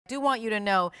do want you to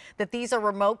know that these are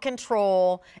remote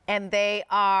control and they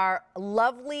are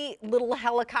lovely little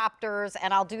helicopters,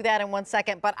 and I'll do that in 1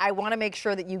 second, but I want to make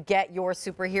sure that you get your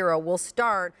superhero. We'll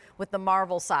start with the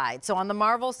Marvel side. So on the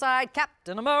Marvel side,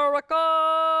 Captain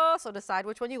America. So decide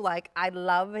which one you like. I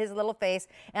love his little face,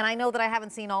 and I know that I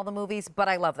haven't seen all the movies, but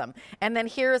I love them. And then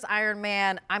here's Iron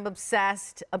Man. I'm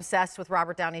obsessed with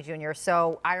Robert Downey Jr.,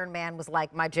 so Iron Man was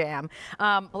like my jam.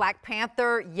 Black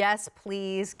Panther, yes,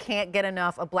 please. Can't get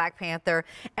enough of Black Panther.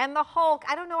 And the Hulk,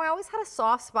 I don't know, I always had a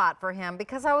soft spot for him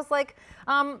because I was like,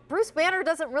 Bruce Banner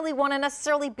doesn't really want to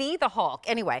necessarily be the Hulk.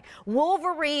 Anyway,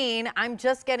 Wolverine, I'm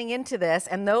just getting into this,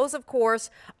 and those, of course,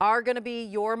 are going to be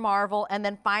your Marvel. And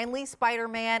then finally,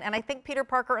 Spider-Man, and I think Peter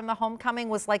Parker and the Homecoming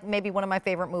was like maybe one of my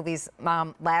favorite movies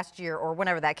last year or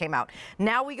whenever that came out.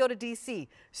 Now we go to DC.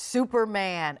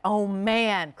 Superman. Oh,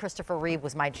 man. Christopher Reeve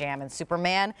was my jam in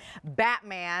Superman.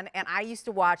 Batman, and I used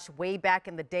to watch way back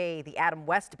in the day the Adam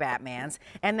West Batmans.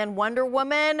 And then Wonder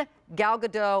Woman, Gal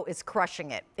Gadot is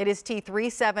crushing it. It is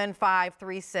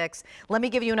T37536. Let me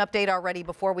give you an update already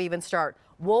before we even start.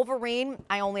 Wolverine,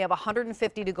 I only have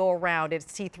 150 to go around. It's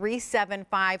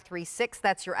T37536.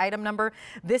 That's your item number.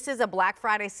 This is a Black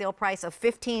Friday sale price of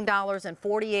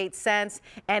 $15.48,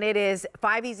 and it is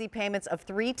 5 easy payments of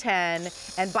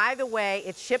 $310. And by the way,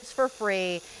 it ships for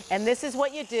free. And this is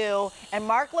what you do. And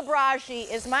Mark Labragi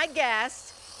is my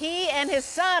guest. He and his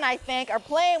son, I think, are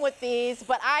playing with these,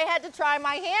 but I had to try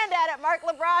my hand at it. Mark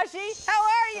Labragi, how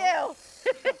are you?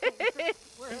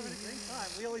 We're having a great time.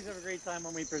 We always have a great time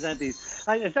when we present these.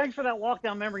 Thanks for that walk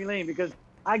down memory lane, because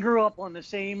I grew up on the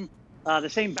same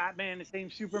Batman, the same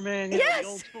Superman, you know, the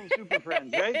old school Super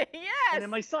Friends, right? Yes. And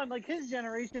then my son, like his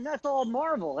generation, that's all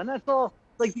Marvel, and that's all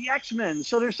like the X-Men.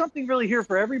 So there's something really here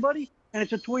for everybody, and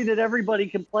it's a toy that everybody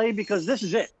can play because this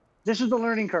is it. This is the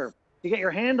learning curve. You get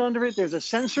your hand under it. There's a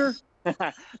sensor.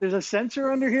 There's a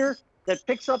sensor under here that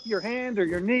picks up your hand or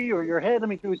your knee or your head. Let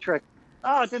me do a trick.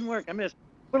 Oh, it didn't work. I missed.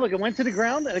 But look, it went to the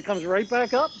ground and it comes right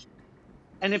back up.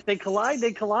 And if they collide,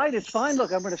 they collide. It's fine.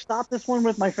 Look, I'm going to stop this one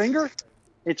with my finger.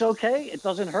 It's okay. It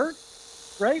doesn't hurt,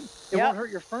 right? It won't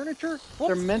hurt your furniture. Whoops.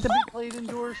 They're meant to be played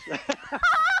indoors. Wait!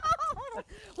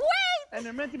 And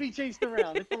they're meant to be chased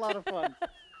around. It's a lot of fun.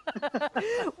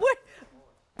 What?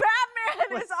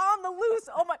 Batman is on the loose.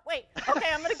 Oh my, wait. Okay,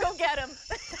 I'm gonna go get him.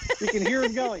 You can hear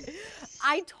him going.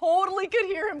 I totally could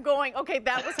hear him going. Okay,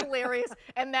 that was hilarious.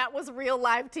 And that was real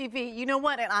live TV. You know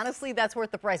what? And honestly, that's worth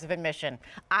the price of admission.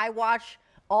 I watch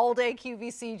all day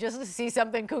QVC just to see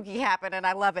something kooky happen, and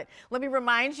I love it. Let me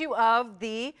remind you of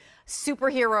the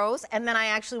superheroes, and then I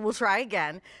actually will try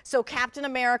again. So Captain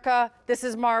America, this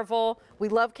is Marvel. We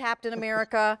love Captain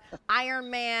America.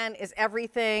 Iron Man is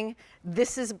everything.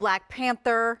 This is Black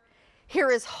Panther.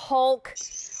 Here is Hulk.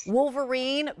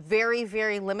 Wolverine, very,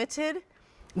 very limited.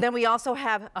 Then we also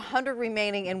have 100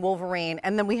 remaining in Wolverine,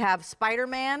 and then we have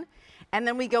Spider-Man, and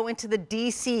then we go into the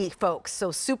DC folks.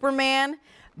 So Superman,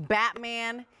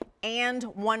 Batman, and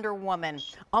Wonder Woman.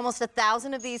 Almost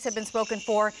 1,000 of these have been spoken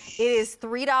for. It is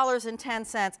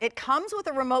 $3.10. It comes with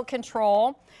a remote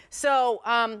control. So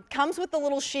comes with the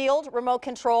little shield remote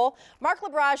control. Mark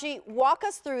Labragi, walk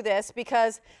us through this,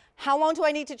 because how long do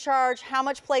I need to charge? How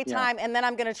much play time? And then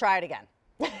I'm going to try it again.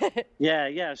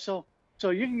 Yeah. So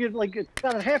you can get like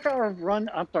about a half-hour run.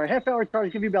 I'm sorry, half-hour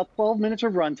charge. Give you about 12 minutes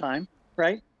of run time,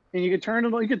 right? And you can turn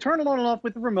it on. You can turn it on and off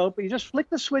with the remote, but you just flick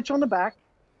the switch on the back.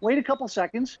 Wait a couple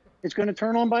seconds. It's going to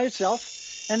turn on by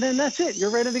itself, and then that's it. You're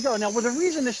ready to go. Now, the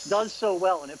reason this does so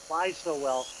well and it flies so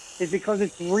well is because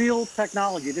it's real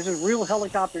technology. This is real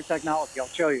helicopter technology. I'll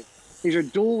show you. These are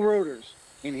dual rotors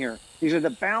in here. These are the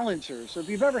balancers. So if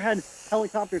you've ever had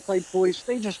helicopter type toys,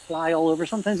 they just fly all over.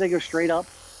 Sometimes they go straight up,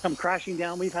 come crashing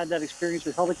down. We've had that experience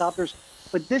with helicopters.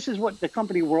 But this is what the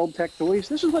company World Tech Toys,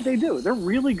 this is what they do. They're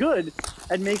really good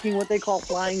at making what they call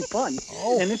flying fun.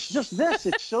 And it's just this.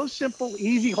 It's so simple,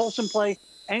 easy, wholesome play.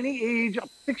 Any age,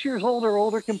 6 years old or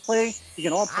older can play. You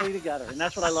can all play together. And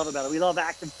that's what I love about it. We love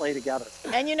active play together.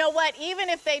 And you know what? Even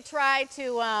if they try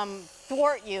to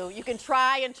thwart you, you can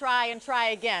try and try and try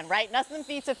again, right? Nothing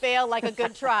beats a fail like a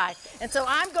good try. And so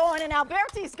I'm going and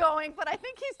Alberti's going, but I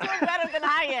think he's doing better than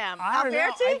I am.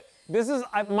 Alberti? This is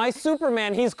my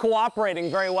Superman. He's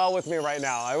cooperating very well with me right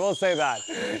now. I will say that.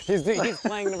 He's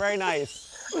playing very nice.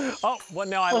 Oh, well,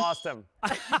 no, I lost him.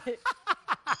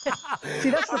 See,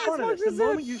 that's the fun of it. The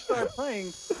moment you start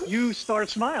playing, you start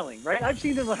smiling, right? I've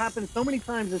seen it happen so many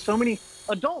times with so many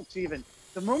adults even.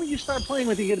 The moment you start playing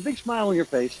with it, you get a big smile on your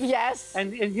face. Yes.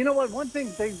 And you know what? One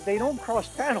thing, they don't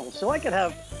cross channels. So I could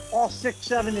have all 6,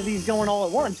 7 of these going all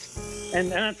at once.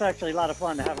 And that's actually a lot of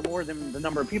fun to have more than the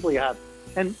number of people you have.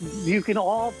 And you can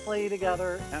all play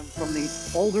together, and from the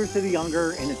older to the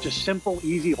younger, and it's just simple,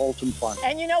 easy, wholesome fun.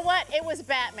 And you know what? It was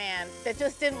Batman that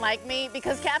just didn't like me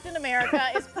because Captain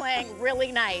America is playing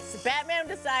really nice. Batman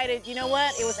decided, you know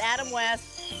what? It was Adam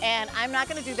West, and I'm not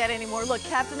going to do that anymore. Look,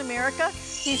 Captain America,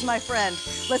 he's my friend.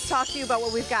 Let's talk to you about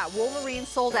what we've got. Wolverine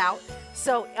sold out.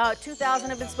 So 2,000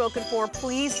 have been spoken for.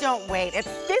 Please don't wait. At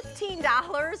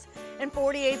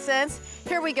 $15.48,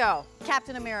 here we go.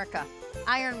 Captain America,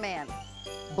 Iron Man,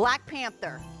 Black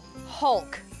Panther,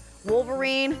 Hulk,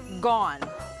 Wolverine, gone.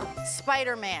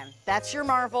 Spider-Man, that's your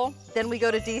Marvel. Then we go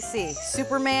to DC.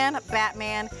 Superman,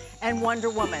 Batman, and Wonder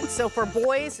Woman. So for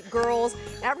boys, girls,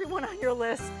 everyone on your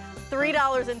list,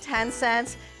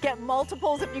 $3.10. Get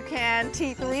multiples if you can.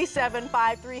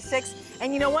 T37536.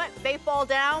 And you know what? They fall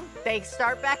down, they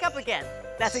start back up again.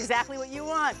 That's exactly what you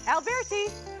want. Alberti.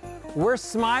 We're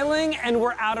smiling and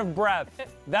we're out of breath.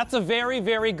 That's a very,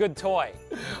 very good toy.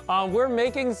 We're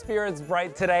making spirits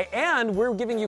bright today, and we're giving you